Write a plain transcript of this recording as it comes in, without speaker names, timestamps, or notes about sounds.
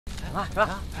么？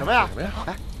什么呀？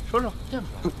来说说。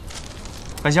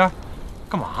半仙儿，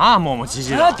干嘛磨磨唧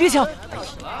唧的？别抢！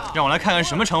让我来看看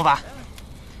什么惩罚。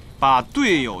把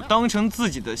队友当成自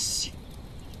己的心，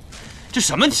这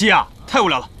什么题啊？太无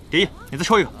聊了。蝶衣，你再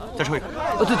抽一个，再抽一个。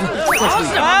对，再抽一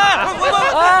个。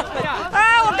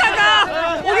我看看，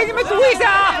我给你们读一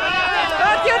下啊，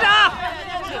听着啊，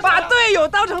把队友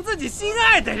当成自己心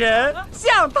爱的人，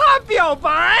向他表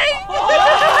白。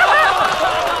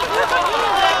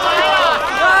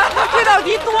这道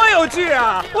题多有趣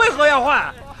啊！为何要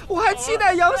换？我还期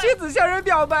待杨学子向人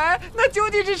表白，那究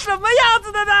竟是什么样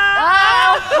子的呢？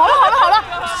好了，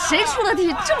谁出的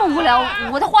题这么无聊？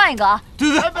我再换一个啊！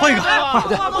对，换一个，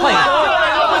换一个。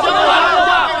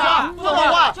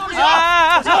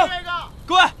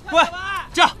各位，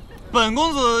这样，本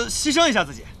公子牺牲一下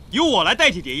自己，由我来代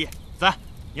替蝶衣。咱，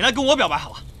你来跟我表白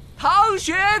好吧？唐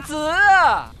学子，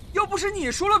又不是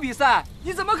你输了比赛，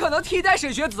你怎么可能替代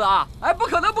沈学子啊？哎，不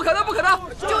可能！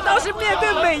就当是面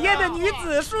对美艳的女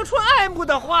子说出爱慕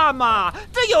的话嘛，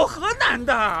这有何难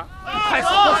的？快说！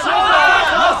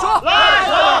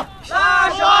拉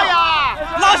手呀！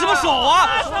拉什么手啊？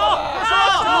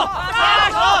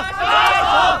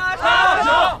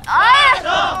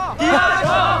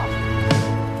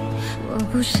我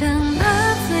不想麻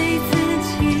醉自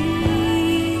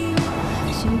己，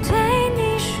想对你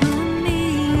说明。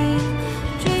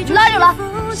拉着了，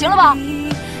行了吧？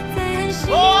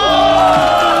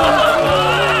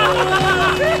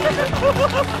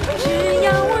只要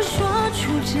我说出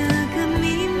这个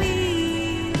秘密，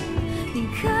你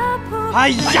可不？哎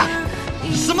呀，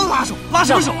什么拉手？拉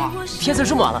什么手啊？天色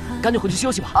这么晚了，赶紧回去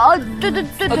休息吧。对。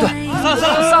散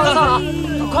了，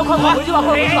快回去吧，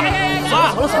快回去吧。走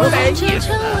了。这成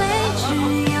为只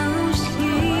有戏，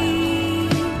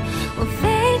我非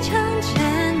常珍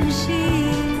惜，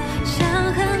想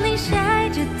和你晒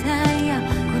着太阳，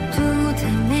孤独太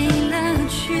没乐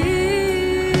趣。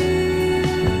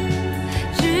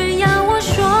只要我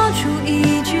说出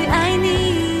一句爱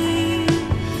你，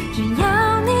只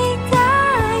要你答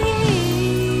应，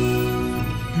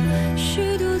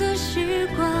虚度的时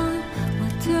光我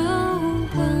都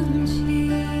忘记。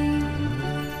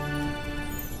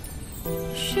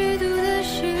虚度的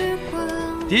时光。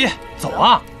蝶衣，走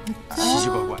啊！奇奇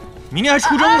怪怪，明天还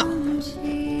出征呢。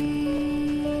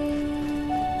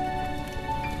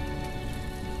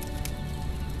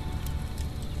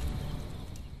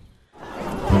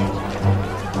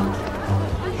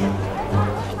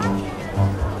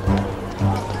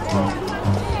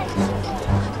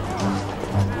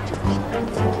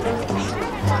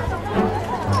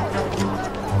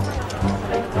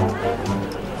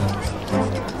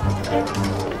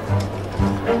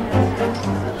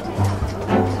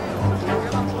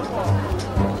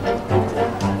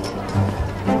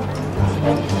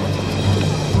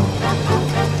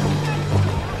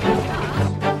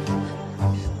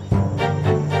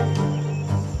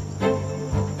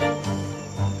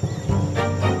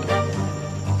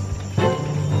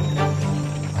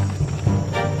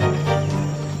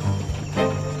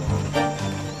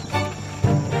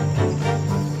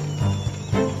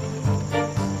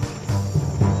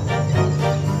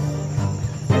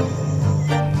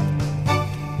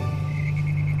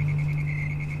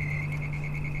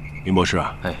林博士，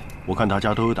我看大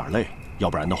家都有点累，要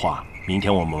不然的话，明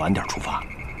天我们晚点出发。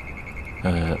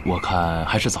我看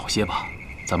还是早些吧，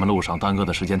咱们路上耽搁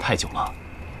的时间太久了。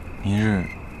明日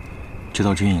就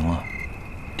到军营了，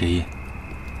蝶衣，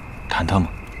忐忑吗？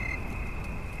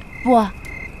不啊。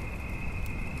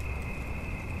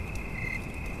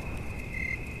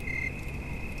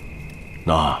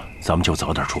那咱们就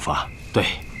早点出发。对。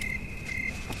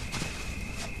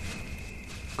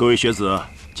各位学子，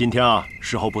今天啊，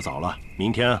时候不早了，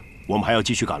明天我们还要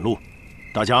继续赶路，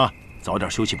大家早点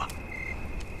休息吧。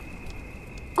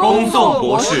恭送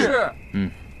博士。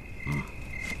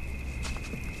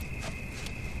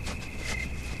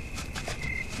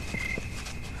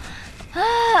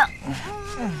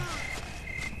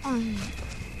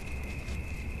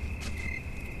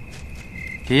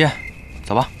蝶衣，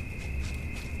走吧。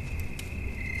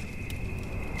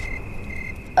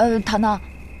糖糖，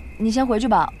你先回去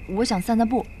吧，我想散散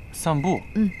步。散步？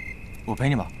我陪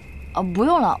你吧。不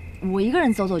用了，我一个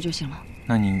人走走就行了。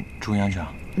那你注意安全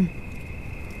啊。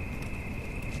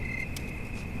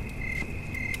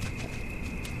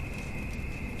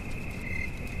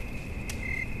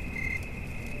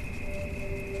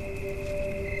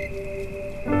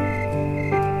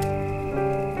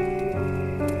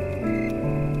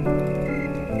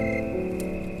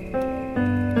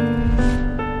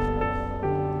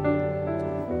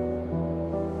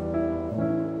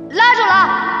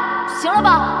行了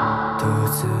吧？独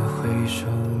自回首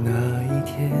那一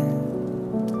天，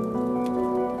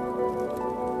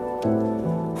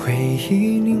回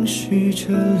忆凝视着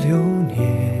流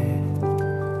年，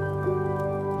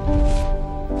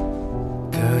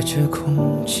隔着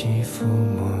空气抚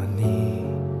摸你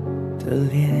的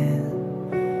脸，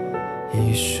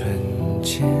一瞬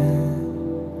间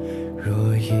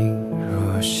若隐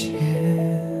若现。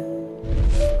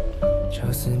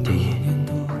蝶衣，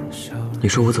你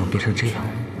说我怎么变成这样？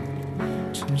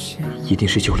一定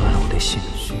是酒乱了我的心，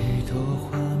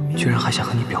居然还想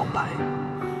和你表白。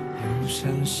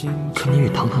可你与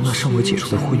堂堂那尚未解除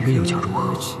的婚约又将如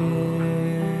何？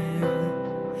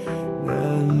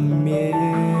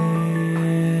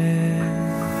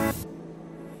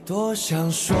多想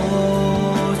说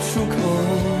出口，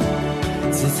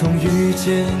自从遇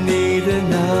见你的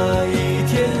那一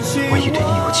天起，我已对你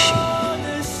有情，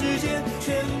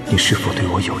你是否对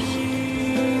我有意？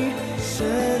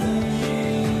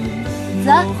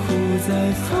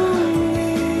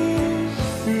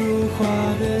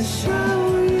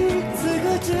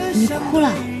你哭了？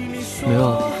没有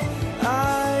啊，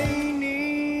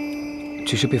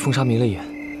只是被风沙迷了眼。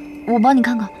我帮你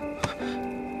看看。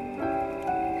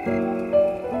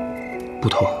不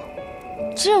妥。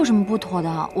这有什么不妥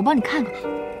的？我帮你看看。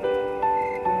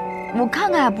我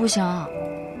看看还不行啊？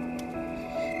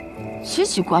奇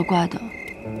奇怪怪的，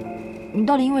你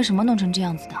到底因为什么弄成这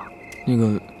样子的？那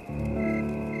个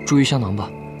茱萸香囊吧。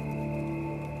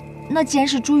那既然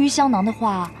是茱萸香囊的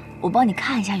话，我帮你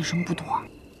看一下有什么不妥。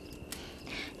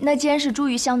那既然是茱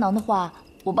萸香囊的话，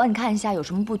我帮你看一下有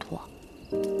什么不妥。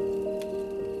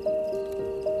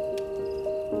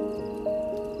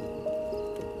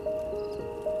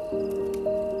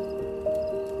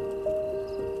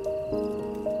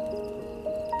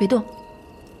别动。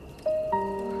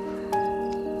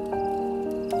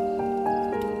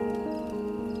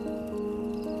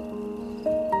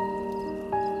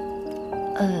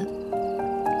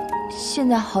现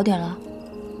在好点了。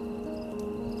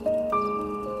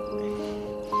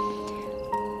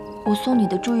我送你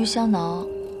的茱萸香囊，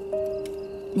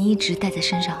你一直带在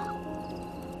身上。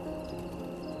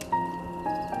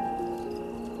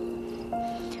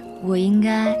我应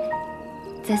该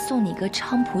再送你一个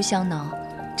菖蒲香囊，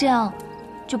这样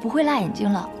就不会辣眼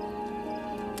睛了。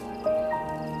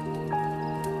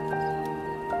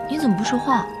你怎么不说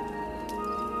话？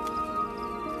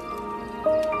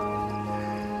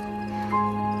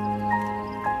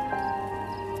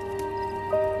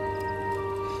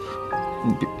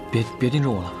你别盯着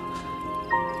我了。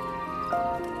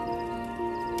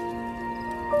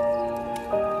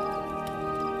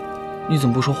你怎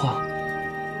么不说话？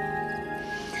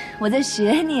我在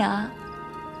学你啊，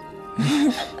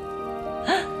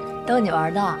逗你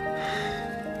玩的。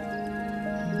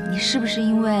你是不是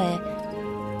因为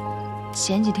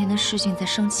前几天的事情在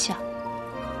生气啊？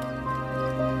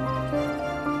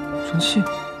生气？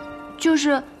就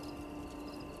是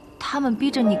他们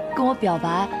逼着你跟我表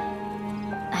白。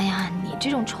哎呀，你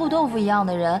这种臭豆腐一样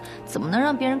的人，怎么能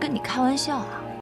让别人跟你开玩笑啊？